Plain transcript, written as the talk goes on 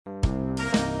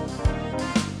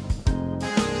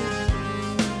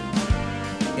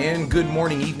And good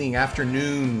morning, evening,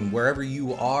 afternoon, wherever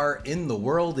you are in the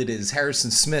world. It is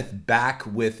Harrison Smith back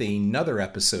with another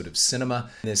episode of Cinema.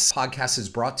 This podcast is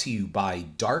brought to you by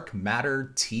Dark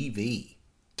Matter TV.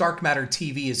 Dark Matter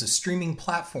TV is a streaming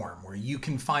platform where you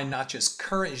can find not just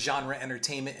current genre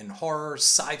entertainment in horror,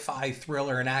 sci-fi,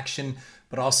 thriller, and action,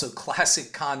 but also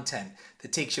classic content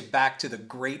that takes you back to the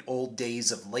great old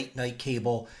days of late night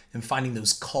cable and finding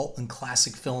those cult and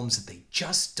classic films that they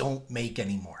just don't make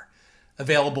anymore.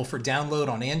 Available for download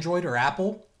on Android or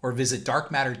Apple, or visit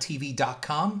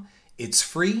darkmattertv.com. It's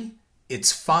free,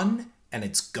 it's fun, and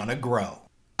it's gonna grow.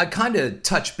 I kind of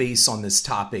touch base on this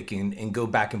topic and go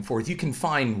back and forth. You can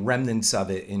find remnants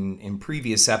of it in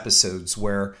previous episodes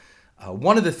where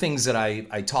one of the things that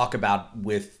I talk about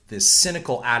with this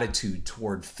cynical attitude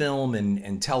toward film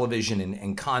and television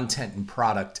and content and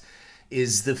product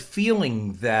is the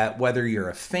feeling that whether you're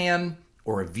a fan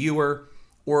or a viewer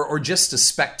or just a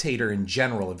spectator in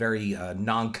general, a very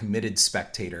non-committed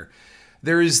spectator,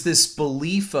 there is this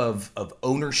belief of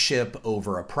ownership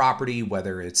over a property,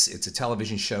 whether it's a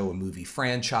television show, a movie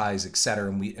franchise,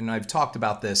 etc. And I've talked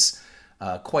about this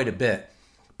quite a bit.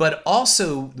 But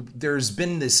also, there's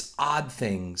been this odd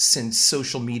thing since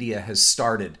social media has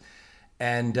started,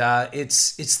 and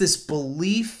it's this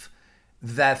belief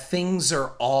that things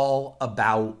are all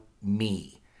about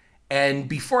me. And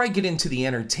before I get into the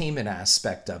entertainment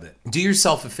aspect of it, do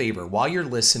yourself a favor while you're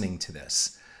listening to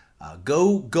this.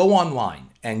 Go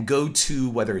online and go to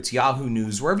whether it's Yahoo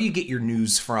News, wherever you get your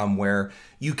news from, where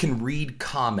you can read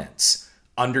comments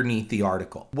underneath the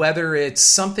article. Whether it's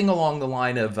something along the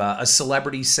line of a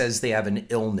celebrity says they have an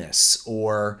illness,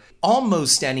 or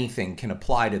almost anything can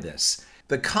apply to this.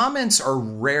 The comments are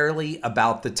rarely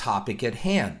about the topic at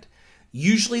hand.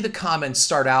 Usually the comments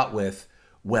start out with,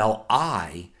 well,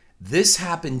 this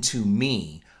happened to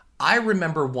me. I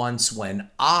remember once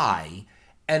when and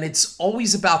it's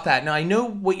always about that. Now, I know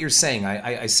what you're saying.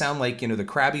 I sound like, the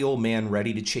crabby old man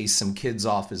ready to chase some kids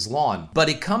off his lawn. But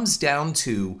it comes down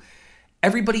to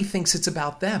everybody thinks it's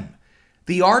about them.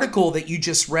 The article that you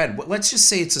just read, let's just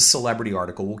say it's a celebrity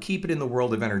article. We'll keep it in the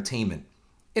world of entertainment.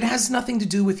 It has nothing to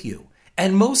do with you.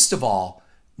 And most of all,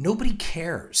 nobody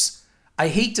cares. I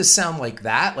hate to sound like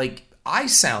that. Like, I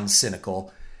sound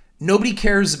cynical. Nobody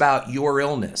cares about your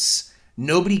illness.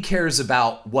 Nobody cares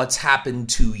about what's happened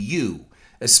to you,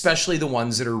 especially the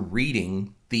ones that are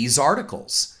reading these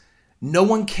articles. No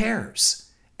one cares.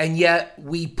 And yet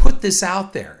we put this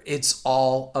out there. It's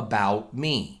all about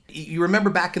me. You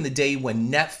remember back in the day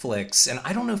when Netflix, and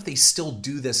I don't know if they still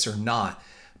do this or not,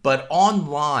 but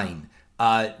online,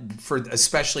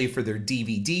 especially for their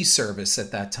DVD service at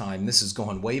that time, this is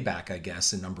going way back, I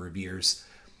guess, a number of years,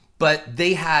 but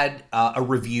they had a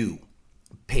review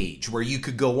page where you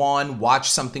could go on, watch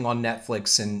something on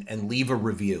Netflix and leave a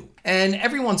review. And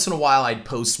every once in a while I'd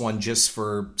post one just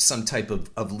for some type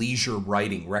of leisure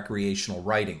writing, recreational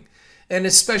writing. And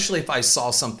especially if I saw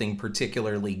something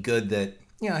particularly good that,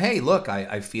 hey, look,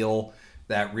 I feel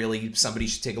that really somebody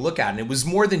should take a look at. And it was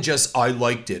more than just, I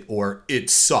liked it or it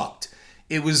sucked.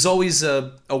 It was always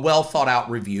a well thought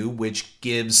out review, which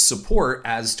gives support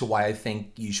as to why I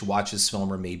think you should watch this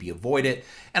film or maybe avoid it.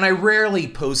 And I rarely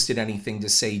posted anything to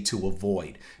say to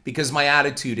avoid, because my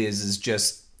attitude is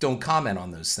just don't comment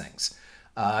on those things.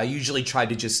 I usually try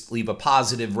to just leave a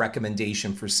positive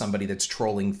recommendation for somebody that's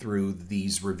trolling through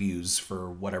these reviews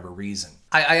for whatever reason.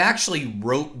 I actually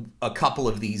wrote a couple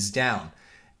of these down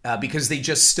because they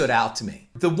just stood out to me.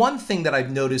 The one thing that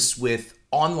I've noticed with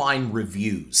online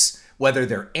reviews, whether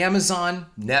they're Amazon,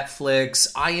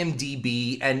 Netflix,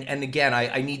 IMDb, and again,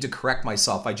 I need to correct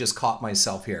myself. I just caught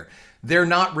myself here. They're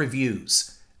not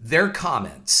reviews. They're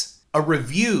comments. A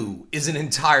review is an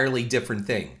entirely different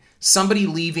thing. Somebody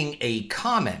leaving a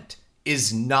comment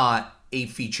is not a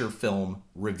feature film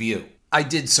review. I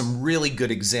did some really good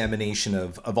examination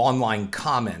of online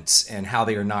comments and how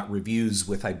they are not reviews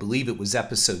with, I believe it was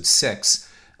episode 6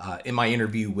 in my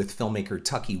interview with filmmaker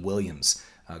Tucky Williams.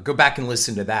 Go back and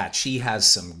listen to that. She has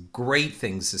some great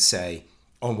things to say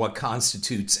on what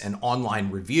constitutes an online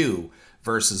review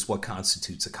versus what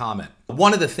constitutes a comment.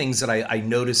 One of the things that I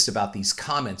noticed about these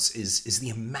comments is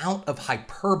the amount of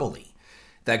hyperbole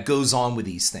that goes on with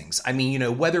these things. I mean,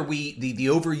 whether the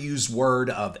overused word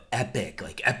of epic,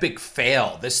 like epic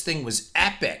fail, this thing was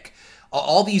epic.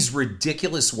 All these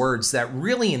ridiculous words that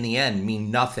really in the end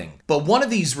mean nothing. But one of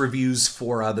these reviews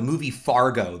for the movie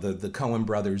Fargo, the Coen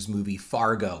brothers movie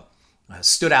Fargo,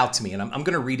 stood out to me, and I'm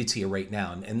going to read it to you right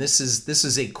now. And this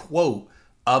is a quote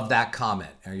of that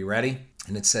comment. Are you ready?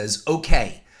 And it says,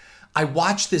 "Okay, I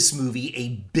watched this movie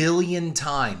 1 billion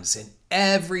times, and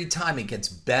every time it gets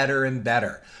better and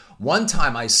better. One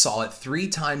time I saw it 3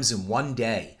 times in one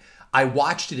day. I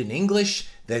watched it in English,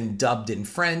 then dubbed in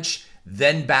French,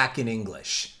 then back in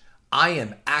English. I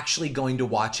am actually going to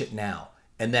watch it now.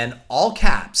 And then all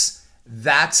caps,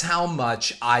 that's how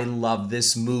much I love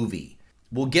this movie.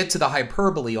 We'll get to the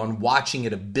hyperbole on watching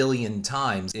it a billion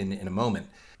times in a moment.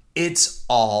 It's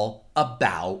all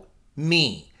about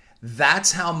me.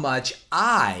 That's how much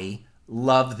I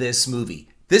love this movie.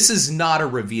 This is not a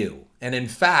review. And in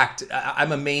fact,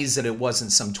 I'm amazed that it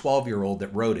wasn't some 12-year-old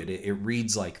that wrote it. It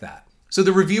reads like that. So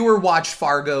the reviewer watched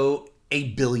Fargo a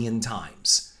billion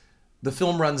times. The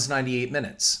film runs 98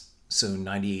 minutes. So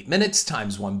 98 minutes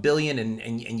times 1 billion,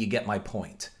 and you get my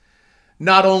point.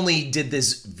 Not only did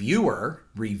this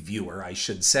reviewer, I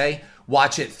should say,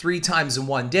 watch it 3 times in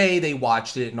one day, they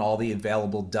watched it in all the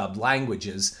available dubbed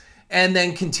languages, and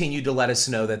then continued to let us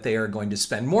know that they are going to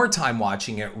spend more time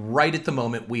watching it right at the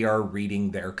moment we are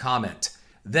reading their comment.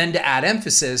 Then to add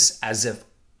emphasis, as if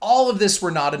all of this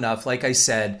were not enough, like I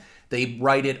said, they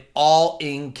write it all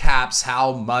in caps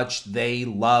how much they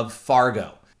love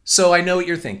Fargo. So I know what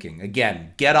you're thinking.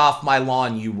 Again, get off my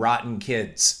lawn, you rotten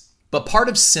kids. But part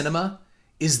of cinema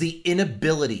is the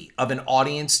inability of an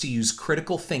audience to use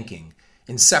critical thinking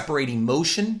in separating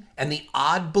emotion and the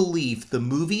odd belief the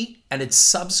movie and its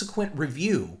subsequent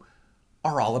review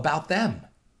are all about them.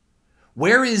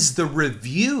 Where is the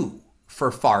review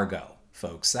for Fargo,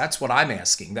 folks? That's what I'm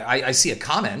asking. I see a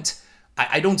comment.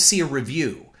 I don't see a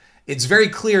review. It's very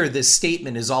clear this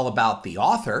statement is all about the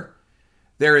author.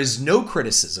 There is no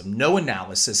criticism, no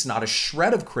analysis, not a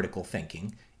shred of critical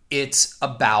thinking. It's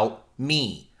about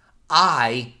me.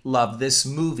 I love this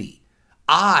movie.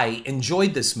 I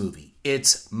enjoyed this movie.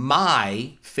 It's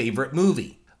my favorite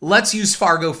movie. Let's use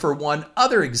Fargo for one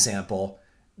other example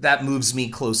that moves me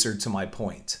closer to my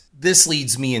point. This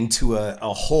leads me into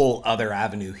a whole other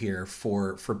avenue here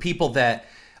for people that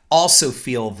also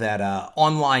feel that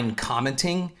online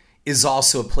commenting is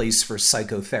also a place for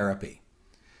psychotherapy.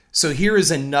 So here is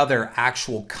another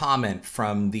actual comment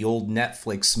from the old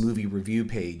Netflix movie review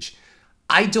page.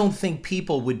 I don't think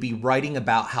people would be writing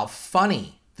about how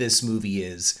funny this movie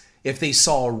is if they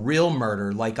saw a real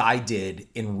murder like I did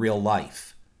in real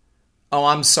life. Oh,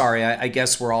 I'm sorry. I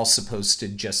guess we're all supposed to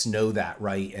just know that,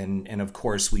 right? And of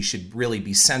course, we should really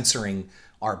be censoring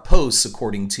our posts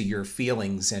according to your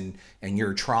feelings and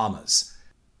your traumas.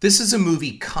 This is a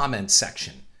movie comment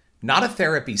section, not a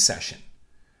therapy session.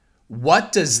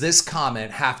 What does this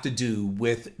comment have to do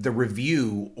with the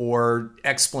review or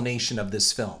explanation of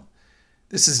this film?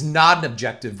 This is not an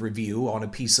objective review on a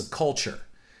piece of culture.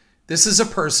 This is a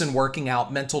person working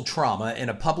out mental trauma in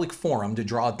a public forum to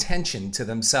draw attention to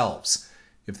themselves.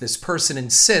 If this person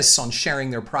insists on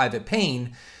sharing their private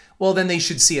pain, well, then they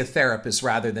should see a therapist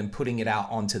rather than putting it out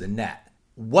onto the net.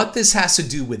 What this has to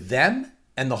do with them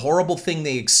and the horrible thing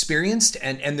they experienced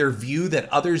and their view that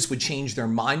others would change their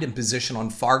mind and position on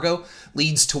Fargo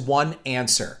leads to one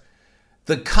answer.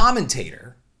 The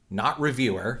commentator, not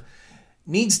reviewer,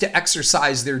 needs to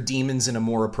exercise their demons in a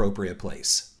more appropriate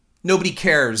place. Nobody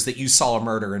cares that you saw a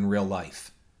murder in real life.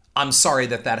 I'm sorry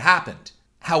that happened.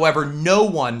 However, no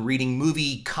one reading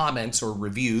movie comments or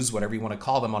reviews, whatever you want to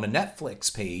call them, on a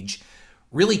Netflix page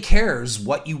really cares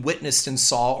what you witnessed and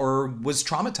saw or was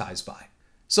traumatized by.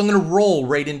 So I'm going to roll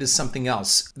right into something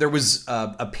else. There was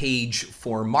a page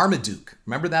for Marmaduke.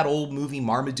 Remember that old movie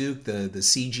Marmaduke, the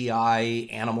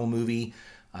CGI animal movie?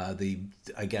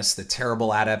 I guess the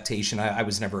terrible adaptation. I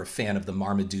was never a fan of the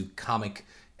Marmaduke comic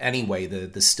anyway,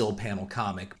 the still panel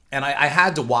comic. And I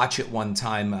had to watch it one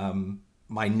time.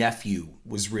 My nephew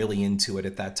was really into it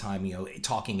at that time,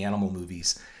 talking animal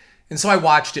movies. And so I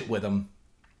watched it with him,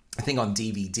 I think on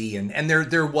DVD. And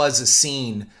there was a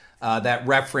scene that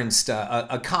referenced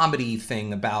a comedy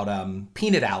thing about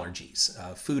peanut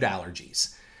allergies, food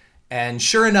allergies. And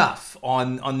sure enough,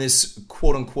 on this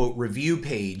quote-unquote review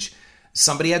page,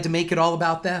 somebody had to make it all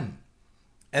about them.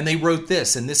 And they wrote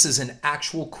this, and this is an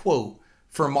actual quote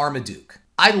for Marmaduke.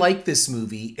 I like this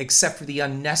movie except for the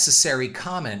unnecessary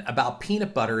comment about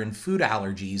peanut butter and food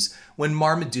allergies when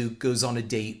Marmaduke goes on a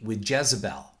date with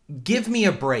Jezebel. Give me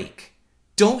a break.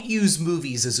 Don't use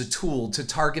movies as a tool to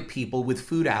target people with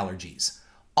food allergies.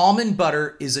 Almond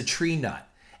butter is a tree nut,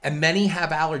 and many have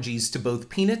allergies to both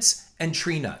peanuts and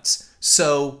tree nuts.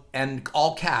 So, and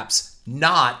all caps,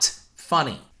 not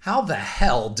funny. How the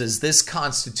hell does this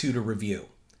constitute a review?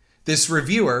 This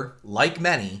reviewer, like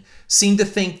many, seemed to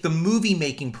think the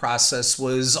movie-making process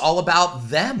was all about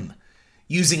them,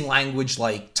 using language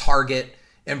like target,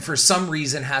 and for some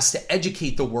reason has to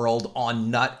educate the world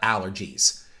on nut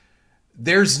allergies.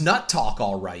 There's nut talk,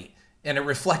 all right, And it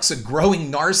reflects a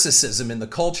growing narcissism in the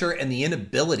culture and the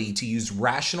inability to use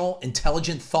rational,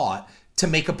 intelligent thought to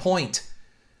make a point.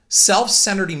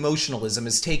 Self-centered emotionalism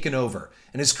has taken over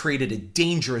and has created a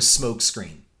dangerous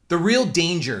smokescreen. The real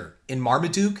danger in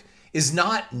Marmaduke is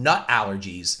not nut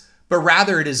allergies, but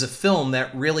rather it is a film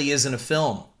that really isn't a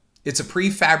film. It's a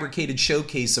prefabricated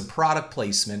showcase of product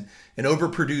placement and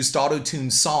overproduced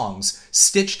auto-tuned songs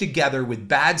stitched together with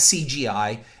bad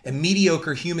CGI and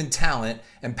mediocre human talent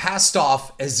and passed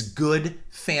off as good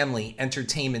family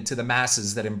entertainment to the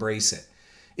masses that embrace it.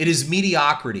 It is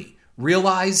mediocrity,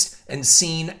 realized and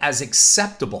seen as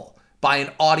acceptable by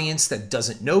an audience that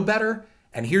doesn't know better,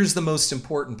 and here's the most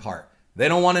important part: they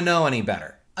don't want to know any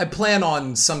better. I plan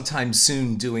on sometime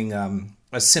soon doing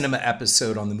a cinema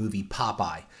episode on the movie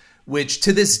Popeye, which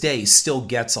to this day still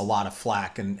gets a lot of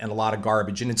flack and a lot of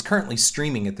garbage, and it's currently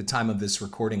streaming at the time of this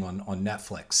recording on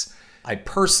Netflix. I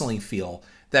personally feel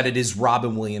that it is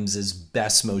Robin Williams'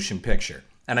 best motion picture,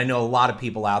 and I know a lot of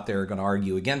people out there are going to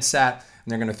argue against that,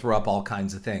 and they're going to throw up all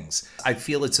kinds of things. I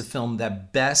feel it's a film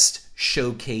that best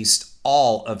showcased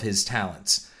all of his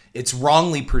talents. It's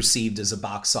wrongly perceived as a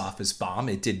box office bomb.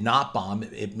 It did not bomb.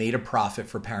 It made a profit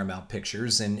for Paramount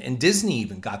Pictures, and Disney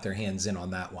even got their hands in on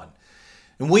that one.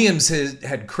 And Williams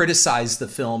had criticized the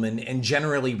film and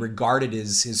generally regarded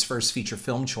his first feature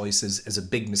film choice as a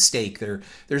big mistake.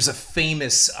 There's a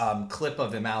famous clip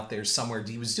of him out there somewhere.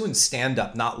 He was doing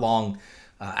stand-up not long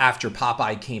after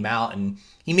Popeye came out, and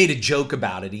he made a joke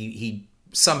about it. He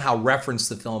somehow referenced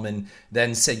the film and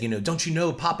then said, don't you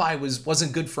know Popeye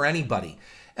wasn't good for anybody?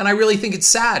 And I really think it's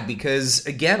sad because,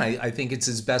 again, I think it's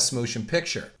his best motion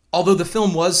picture. Although the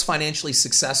film was financially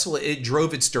successful, it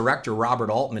drove its director, Robert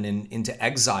Altman, into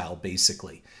exile,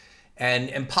 basically.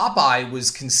 And Popeye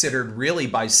was considered really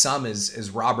by some as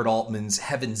Robert Altman's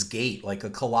Heaven's Gate, like a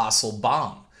colossal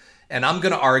bomb. And I'm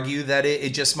going to argue that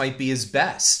it just might be his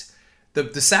best.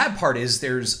 The sad part is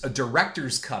there's a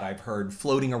director's cut I've heard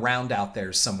floating around out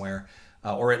there somewhere,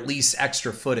 or at least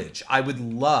extra footage. I would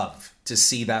love to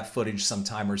see that footage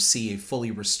sometime or see a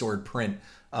fully restored print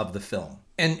of the film.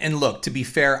 And look, to be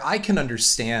fair, I can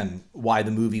understand why the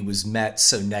movie was met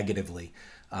so negatively.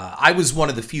 I was one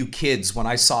of the few kids when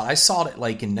I saw it. I saw it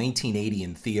like in 1980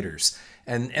 in theaters.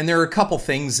 And there are a couple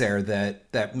things there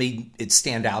that made it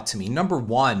stand out to me. Number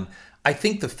one, I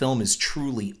think the film is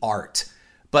truly art.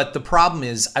 But the problem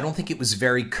is, I don't think it was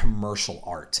very commercial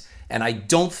art. And I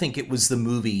don't think it was the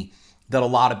movie that a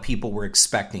lot of people were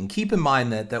expecting. Keep in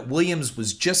mind that Williams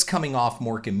was just coming off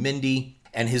Mork and Mindy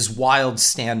and his wild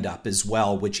stand-up as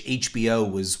well, which HBO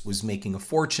was making a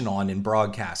fortune on in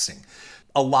broadcasting.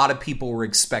 A lot of people were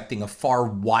expecting a far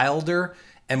wilder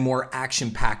and more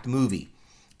action-packed movie.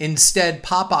 Instead,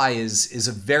 Popeye is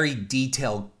a very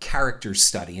detailed character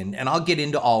study, and I'll get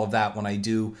into all of that when I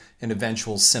do an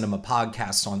eventual cinema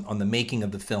podcast on the making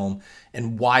of the film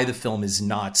and why the film is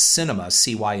not cinema,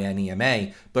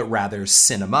 C-Y-N-E-M-A, but rather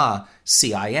cinema,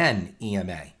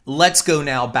 C-I-N-E-M-A. Let's go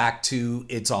now back to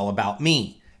It's All About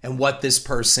Me and what this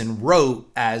person wrote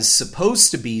as supposed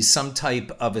to be some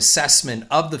type of assessment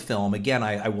of the film. Again,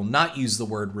 I will not use the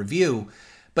word review,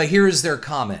 but here is their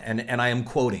comment, and I am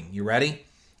quoting. You ready?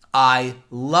 I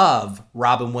love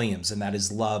Robin Williams, and that is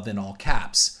love in all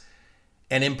caps.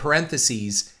 And in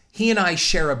parentheses, he and I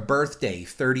share a birthday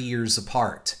 30 years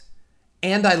apart.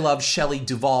 And I love Shelley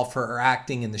Duvall for her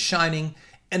acting in The Shining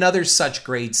and other such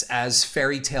greats as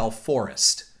Fairy Tale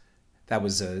Forest. That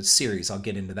was a series. I'll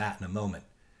get into that in a moment.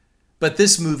 But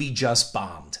this movie just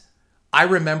bombed. I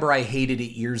remember I hated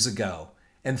it years ago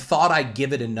and thought I'd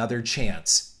give it another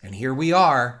chance. And here we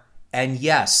are. And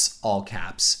yes, all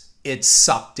caps, it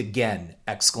sucked again!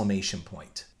 Exclamation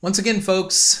point. Once again,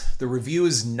 folks, the review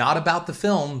is not about the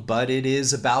film, but it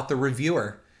is about the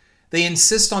reviewer. They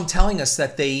insist on telling us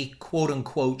that they, quote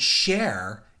unquote,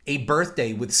 share a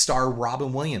birthday with star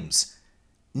Robin Williams.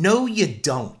 No, you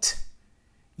don't.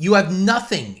 You have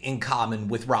nothing in common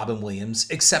with Robin Williams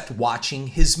except watching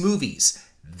his movies.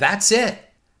 That's it.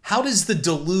 How does the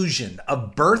delusion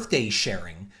of birthday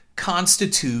sharing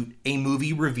constitute a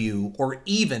movie review or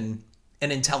even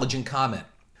an intelligent comment?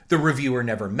 The reviewer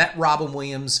never met Robin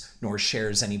Williams, nor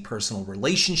shares any personal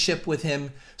relationship with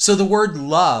him, so the word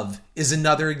love is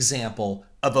another example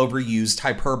of overused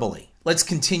hyperbole. Let's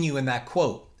continue in that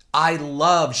quote. I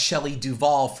love Shelley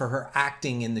Duvall for her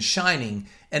acting in The Shining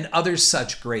and other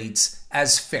such greats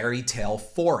as Fairy Tale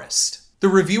Forest. The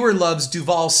reviewer loves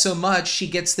Duvall so much she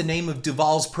gets the name of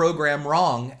Duvall's program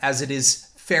wrong, as it is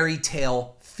Fairy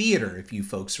Tale Theater, if you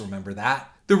folks remember that.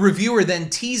 The reviewer then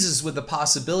teases with the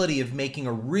possibility of making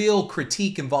a real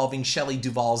critique involving Shelley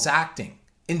Duvall's acting.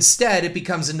 Instead, it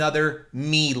becomes another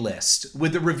me list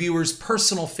with the reviewer's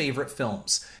personal favorite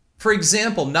films. For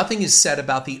example, nothing is said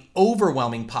about the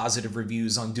overwhelming positive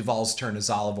reviews on Duvall's Turn as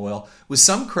Olive Oil, with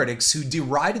some critics who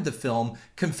derided the film,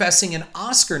 confessing an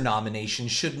Oscar nomination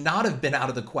should not have been out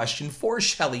of the question for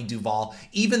Shelley Duvall,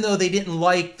 even though they didn't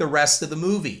like the rest of the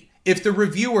movie. If the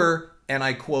reviewer, and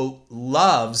I quote,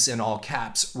 loves, in all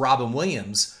caps, Robin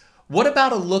Williams, what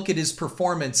about a look at his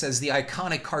performance as the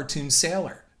iconic cartoon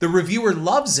sailor? The reviewer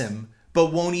loves him,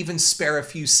 but won't even spare a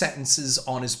few sentences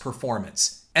on his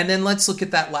performance. And then let's look at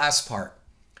that last part.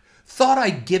 Thought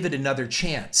I'd give it another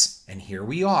chance, and here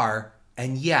we are,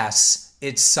 and yes,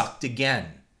 it sucked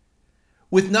again.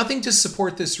 With nothing to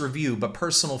support this review but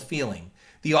personal feeling,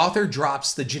 the author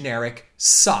drops the generic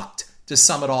sucked to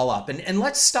sum it all up. And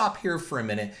let's stop here for a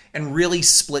minute and really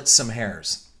split some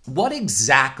hairs. What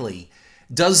exactly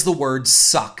does the word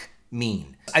suck mean?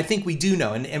 I think we do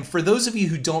know, and for those of you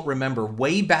who don't remember,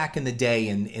 way back in the day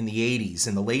in the 80s,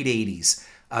 in the late 80s,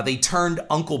 they turned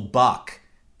Uncle Buck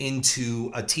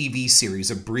into a TV series,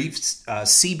 a brief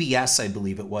CBS, I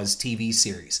believe it was, TV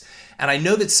series. And I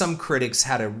know that some critics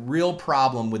had a real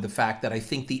problem with the fact that I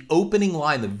think the opening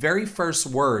line, the very first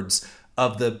words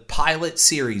of the pilot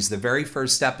series, the very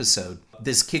first episode,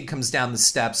 this kid comes down the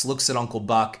steps, looks at Uncle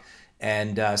Buck,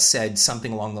 and said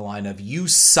something along the line of, "You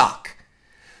suck."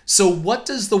 So what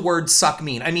does the word suck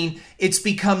mean? I mean, it's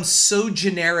become so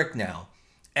generic now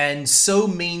and so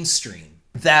mainstream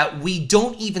that we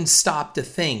don't even stop to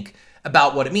think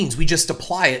about what it means. We just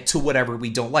apply it to whatever we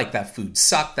don't like. That food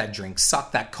sucks, that drink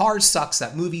sucks, that car sucks,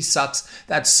 that movie sucks,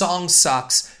 that song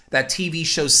sucks, that TV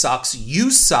show sucks, you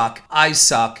suck, I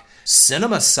suck,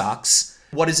 cinema sucks.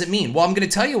 What does it mean? Well, I'm going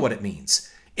to tell you what it means.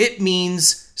 It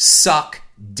means suck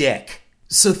dick.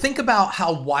 So think about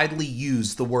how widely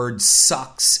used the word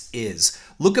sucks is.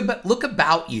 Look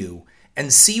about you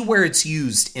and see where it's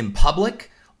used in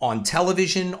public, on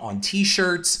television, on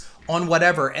t-shirts, on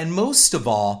whatever. And most of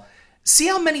all, see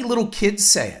how many little kids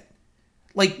say it.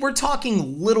 Like, we're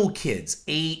talking little kids,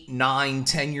 8, 9,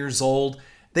 10 years old.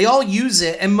 They all use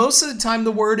it, and most of the time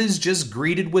the word is just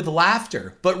greeted with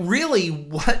laughter. But really,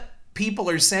 what people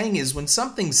are saying is when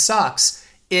something sucks,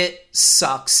 it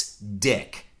sucks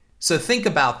dick. So think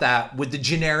about that with the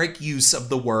generic use of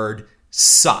the word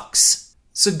sucks.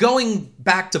 So going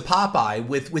back to Popeye,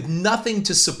 with nothing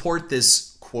to support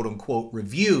this quote-unquote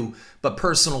review, but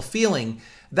personal feeling,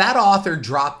 that author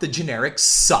dropped the generic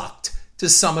sucked to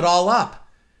sum it all up.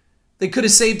 They could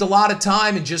have saved a lot of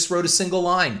time and just wrote a single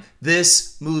line.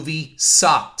 This movie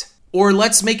sucked. Or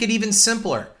let's make it even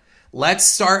simpler. Let's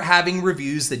start having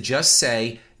reviews that just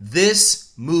say,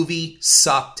 this movie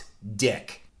sucked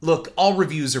dick. Look, all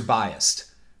reviews are biased,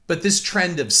 but this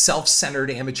trend of self-centered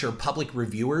amateur public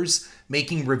reviewers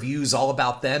making reviews all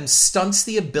about them stunts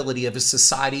the ability of a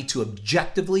society to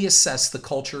objectively assess the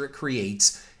culture it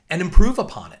creates and improve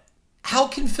upon it. How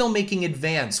can filmmaking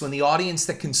advance when the audience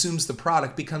that consumes the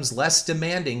product becomes less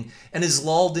demanding and is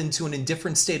lulled into an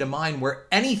indifferent state of mind where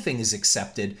anything is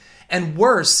accepted and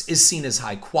worse is seen as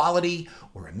high quality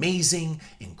or amazing,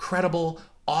 incredible,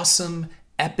 awesome,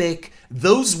 epic?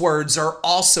 Those words are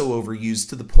also overused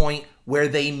to the point where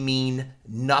they mean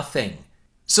nothing.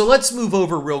 So let's move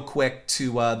over real quick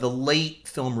to the late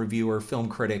film reviewer, film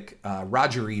critic,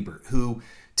 Roger Ebert, who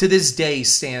to this day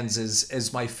stands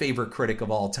as my favorite critic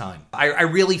of all time. I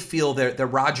really feel that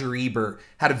Roger Ebert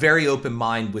had a very open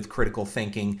mind with critical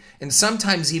thinking and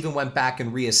sometimes even went back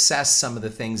and reassessed some of the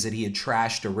things that he had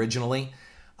trashed originally.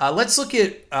 Let's look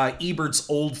at Ebert's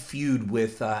old feud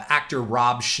with actor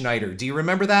Rob Schneider. Do you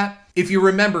remember that? If you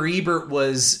remember, Ebert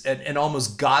was an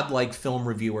almost godlike film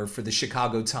reviewer for the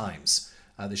Chicago Times.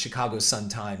 The Chicago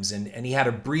Sun-Times, and he had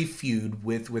a brief feud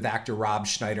with actor Rob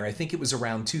Schneider. I think it was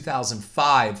around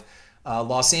 2005.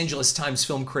 Los Angeles Times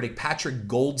film critic Patrick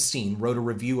Goldstein wrote a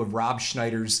review of Rob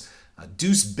Schneider's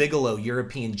Deuce Bigalow,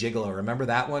 European Gigolo. Remember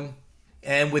that one?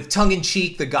 And with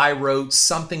tongue-in-cheek, the guy wrote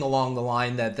something along the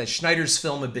line that Schneider's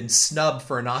film had been snubbed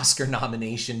for an Oscar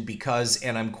nomination because,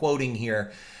 and I'm quoting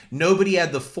here, nobody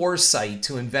had the foresight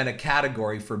to invent a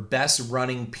category for best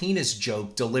running penis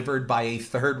joke delivered by a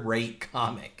third-rate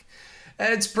comic.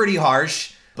 It's pretty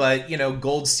harsh, but,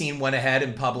 Goldstein went ahead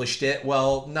and published it.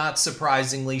 Well, not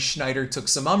surprisingly, Schneider took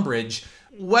some umbrage.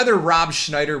 Whether Rob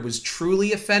Schneider was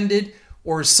truly offended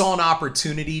or saw an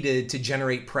opportunity to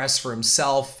generate press for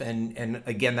himself, and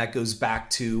again, that goes back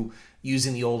to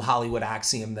using the old Hollywood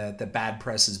axiom that bad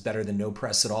press is better than no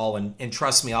press at all. And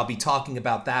trust me, I'll be talking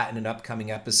about that in an upcoming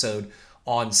episode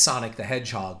on Sonic the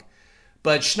Hedgehog.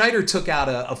 But Schneider took out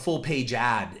a full-page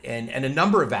ad and a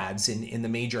number of ads in the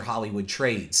major Hollywood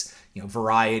trades,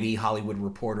 Variety, Hollywood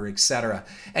Reporter, etc.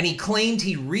 And he claimed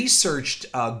he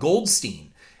researched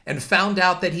Goldstein and found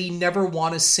out that he never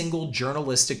won a single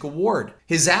journalistic award.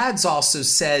 His ads also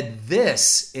said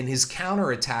this in his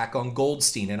counterattack on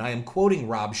Goldstein, and I am quoting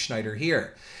Rob Schneider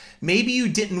here. Maybe you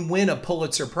didn't win a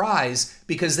Pulitzer Prize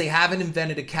because they haven't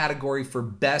invented a category for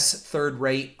best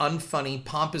third-rate, unfunny,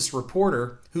 pompous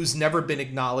reporter who's never been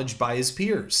acknowledged by his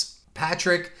peers.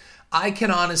 Patrick, I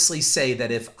can honestly say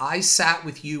that if I sat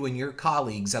with you and your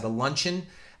colleagues at a luncheon,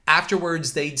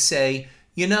 afterwards they'd say,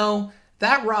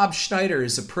 that Rob Schneider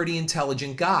is a pretty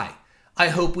intelligent guy. I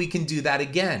hope we can do that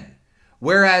again.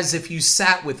 Whereas if you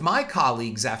sat with my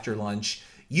colleagues after lunch,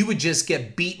 you would just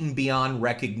get beaten beyond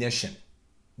recognition.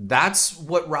 That's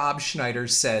what Rob Schneider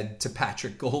said to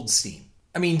Patrick Goldstein.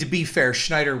 I mean, to be fair,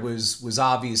 Schneider was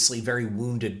obviously very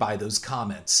wounded by those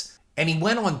comments. And he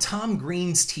went on Tom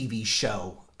Green's TV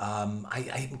show. I'm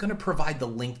going to provide the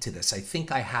link to this. I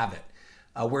think I have it.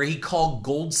 Where he called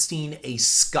Goldstein a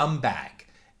scumbag.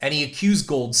 And he accused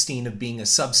Goldstein of being a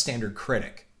substandard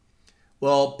critic.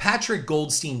 Well, Patrick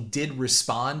Goldstein did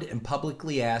respond and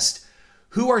publicly asked,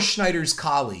 who are Schneider's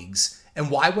colleagues and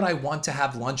why would I want to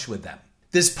have lunch with them?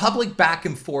 This public back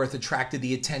and forth attracted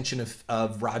the attention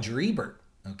of Roger Ebert,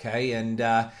 okay?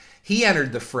 And he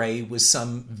entered the fray with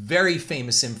some very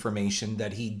famous information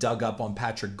that he dug up on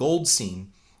Patrick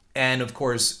Goldstein. And of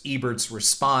course, Ebert's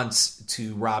response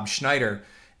to Rob Schneider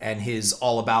and his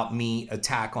all about me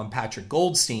attack on Patrick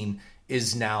Goldstein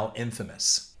is now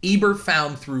infamous. Ebert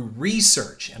found through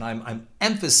research, and I'm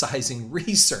emphasizing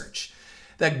research,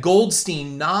 that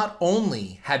Goldstein not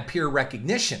only had peer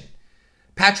recognition,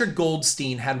 Patrick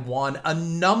Goldstein had won a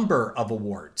number of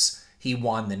awards. He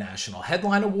won the National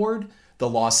Headline Award, the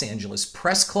Los Angeles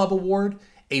Press Club Award,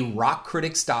 a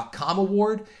RockCritics.com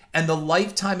award, and the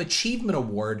Lifetime Achievement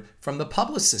Award from the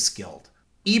Publicists Guild.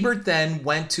 Ebert then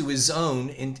went to his own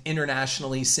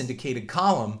internationally syndicated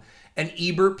column, and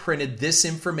Ebert printed this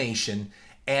information,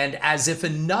 and as if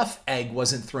enough egg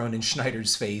wasn't thrown in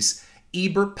Schneider's face,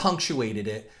 Ebert punctuated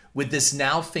it with this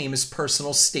now famous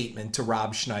personal statement to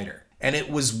Rob Schneider. And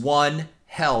it was one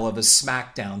hell of a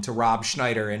smackdown to Rob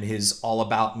Schneider and his All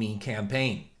About Me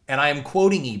campaign. And I am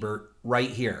quoting Ebert right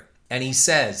here. And he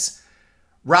says,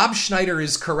 Rob Schneider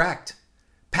is correct.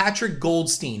 Patrick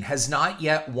Goldstein has not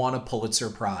yet won a Pulitzer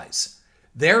Prize.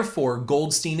 Therefore,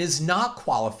 Goldstein is not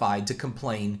qualified to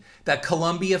complain that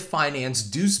Columbia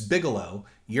financed Deuce Bigalow,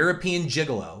 European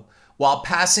Gigolo, while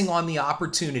passing on the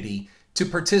opportunity to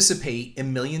participate in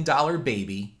 $1 Million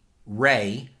Baby,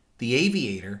 Ray, The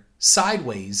Aviator,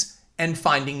 Sideways, and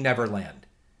Finding Neverland.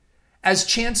 As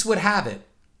chance would have it,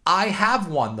 I have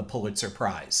won the Pulitzer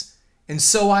Prize, and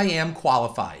so I am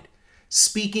qualified.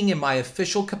 Speaking in my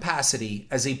official capacity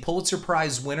as a Pulitzer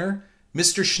Prize winner,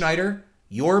 Mr. Schneider,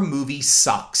 your movie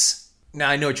sucks. Now,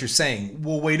 I know what you're saying.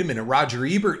 Well, wait a minute. Roger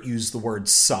Ebert used the word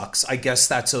sucks. I guess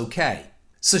that's okay.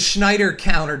 So Schneider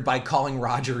countered by calling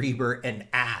Roger Ebert an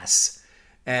ass.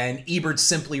 And Ebert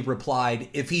simply replied,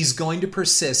 if he's going to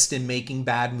persist in making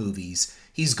bad movies,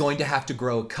 he's going to have to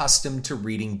grow accustomed to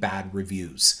reading bad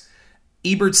reviews.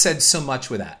 Ebert said so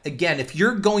much with that. Again, if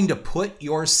you're going to put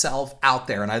yourself out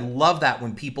there, and I love that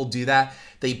when people do that,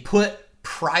 they put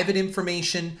private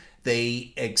information,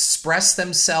 they express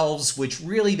themselves, which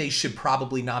really they should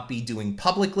probably not be doing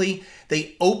publicly.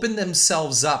 They open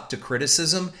themselves up to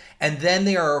criticism, and then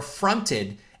they are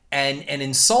affronted and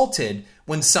insulted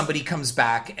when somebody comes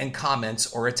back and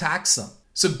comments or attacks them.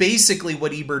 So basically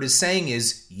what Ebert is saying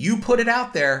is, you put it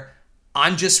out there,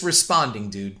 I'm just responding,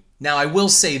 dude. Now, I will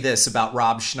say this about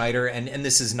Rob Schneider, and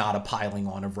this is not a piling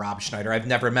on of Rob Schneider. I've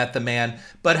never met the man.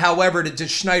 But however, to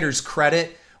Schneider's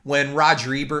credit, when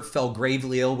Roger Ebert fell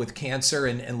gravely ill with cancer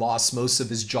and lost most of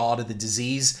his jaw to the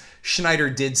disease,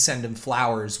 Schneider did send him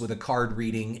flowers with a card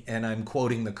reading, and I'm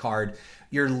quoting the card,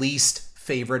 your least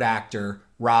favorite actor,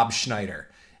 Rob Schneider.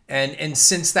 And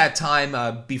since that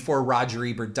time, before Roger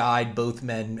Ebert died, both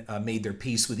men made their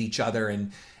peace with each other.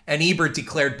 And Ebert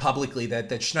declared publicly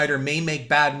that Schneider may make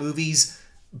bad movies,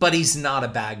 but he's not a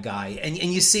bad guy. And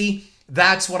you see,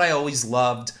 that's what I always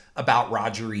loved about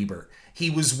Roger Ebert. He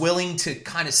was willing to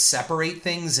kind of separate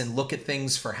things and look at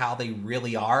things for how they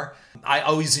really are. I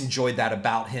always enjoyed that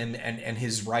about him and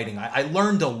his writing. I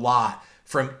learned a lot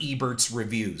from Ebert's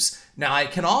reviews. Now, I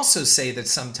can also say that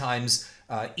sometimes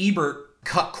Ebert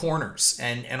cut corners,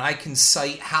 and I can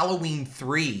cite Halloween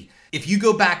 3. If you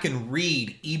go back and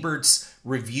read Ebert's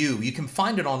review, you can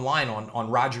find it online on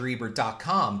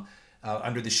RogerEbert.com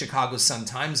under the Chicago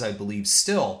Sun-Times, I believe,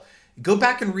 still. Go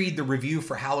back and read the review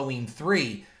for Halloween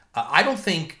 3. I don't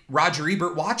think Roger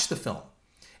Ebert watched the film.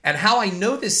 And how I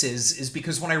know this is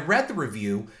because when I read the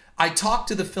review, I talked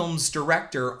to the film's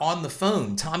director on the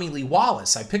phone, Tommy Lee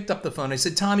Wallace. I picked up the phone. I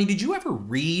said, Tommy, did you ever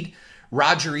read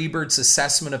Roger Ebert's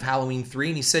assessment of Halloween 3?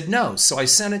 And he said, no. So I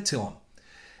sent it to him.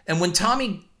 And when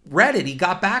Tommy read it, he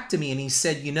got back to me and he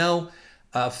said,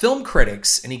 film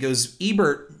critics, and he goes,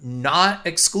 Ebert not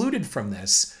excluded from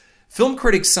this. Film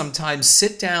critics sometimes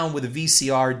sit down with a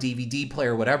VCR, DVD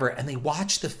player, whatever, and they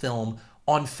watch the film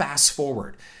on fast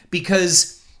forward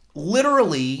because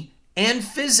literally and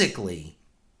physically,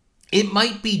 it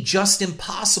might be just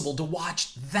impossible to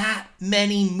watch that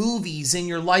many movies in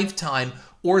your lifetime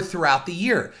or throughout the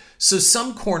year. So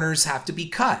some corners have to be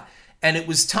cut. And it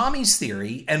was Tommy's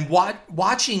theory, and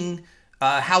watching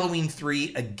Halloween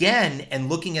 3 again and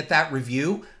looking at that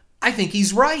review, I think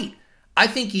he's right. I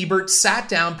think Ebert sat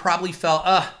down, probably felt,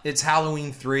 it's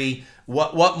Halloween 3.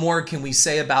 What more can we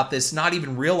say about this? Not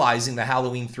even realizing that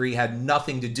Halloween 3 had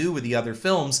nothing to do with the other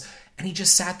films. And he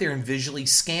just sat there and visually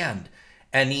scanned.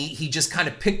 And he just kind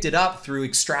of picked it up through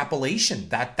extrapolation.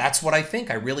 That's what I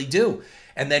think. I really do.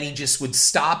 And then he just would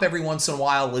stop every once in a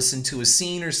while, listen to a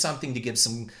scene or something to give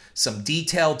some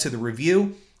detail to the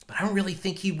review. But I don't really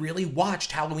think he really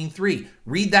watched Halloween 3.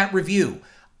 Read that review.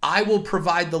 I will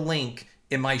provide the link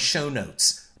in my show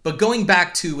notes. But going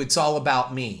back to It's All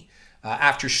About Me,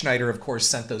 after Schneider, of course,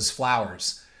 sent those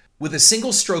flowers. With a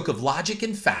single stroke of logic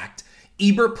and fact,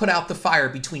 Ebert put out the fire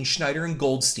between Schneider and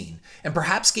Goldstein and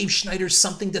perhaps gave Schneider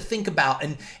something to think about,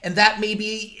 and that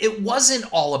maybe it wasn't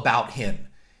all about him.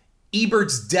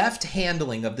 Ebert's deft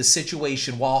handling of the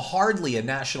situation, while hardly a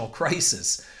national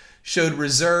crisis, showed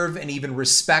reserve and even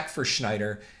respect for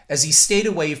Schneider as he stayed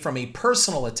away from a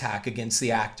personal attack against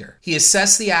the actor. He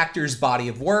assessed the actor's body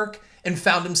of work and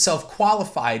found himself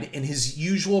qualified in his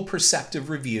usual perceptive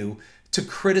review to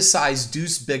criticize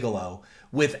Deuce Bigalow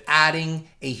with adding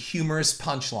a humorous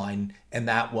punchline, and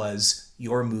that was,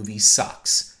 "Your movie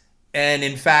sucks." And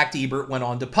in fact, Ebert went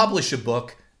on to publish a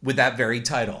book with that very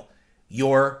title,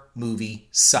 Your Movie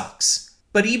Sucks.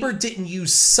 But Ebert didn't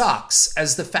use sucks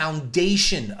as the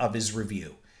foundation of his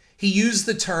review. He used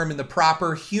the term in the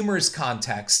proper humorous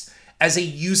context as a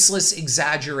useless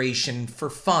exaggeration for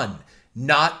fun,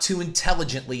 not to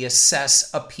intelligently assess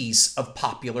a piece of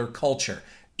popular culture.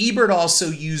 Ebert also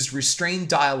used restrained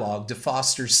dialogue to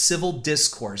foster civil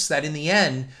discourse that in the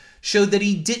end showed that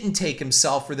he didn't take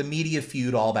himself or the media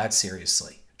feud all that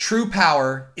seriously. True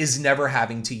power is never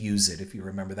having to use it, if you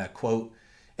remember that quote.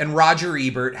 And Roger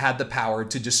Ebert had the power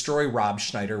to destroy Rob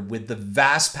Schneider with the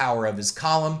vast power of his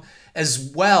column, as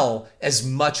well as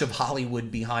much of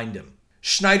Hollywood behind him.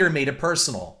 Schneider made it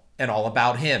personal and all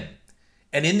about him.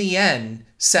 And in the end,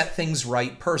 set things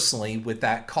right personally with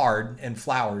that card and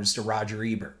flowers to Roger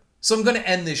Ebert. So I'm going to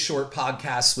end this short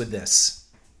podcast with this.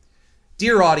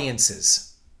 Dear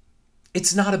audiences,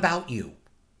 it's not about you.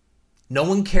 No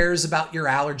one cares about your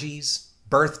allergies,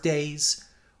 birthdays,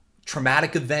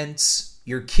 traumatic events,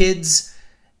 your kids,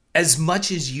 as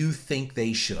much as you think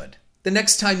they should. The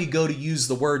next time you go to use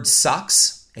the word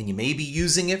sucks, and you may be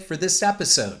using it for this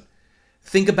episode,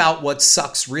 think about what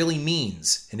sucks really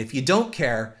means. And if you don't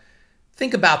care,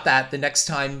 think about that the next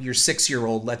time your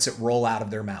 6-year-old lets it roll out of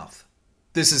their mouth.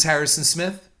 This is Harrison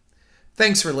Smith.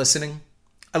 Thanks for listening.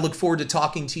 I look forward to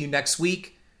talking to you next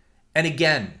week. And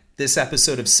again, this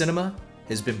episode of Cinema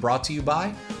has been brought to you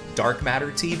by Dark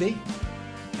Matter TV.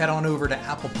 Head on over to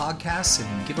Apple Podcasts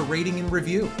and give a rating and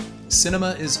review.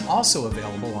 Cinema is also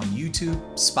available on YouTube,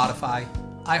 Spotify,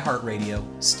 iHeartRadio,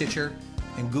 Stitcher,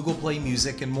 and Google Play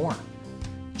Music and more.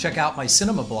 Check out my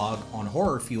cinema blog on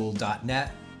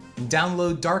horrorfuel.net and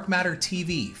download Dark Matter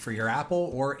TV for your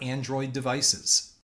Apple or Android devices.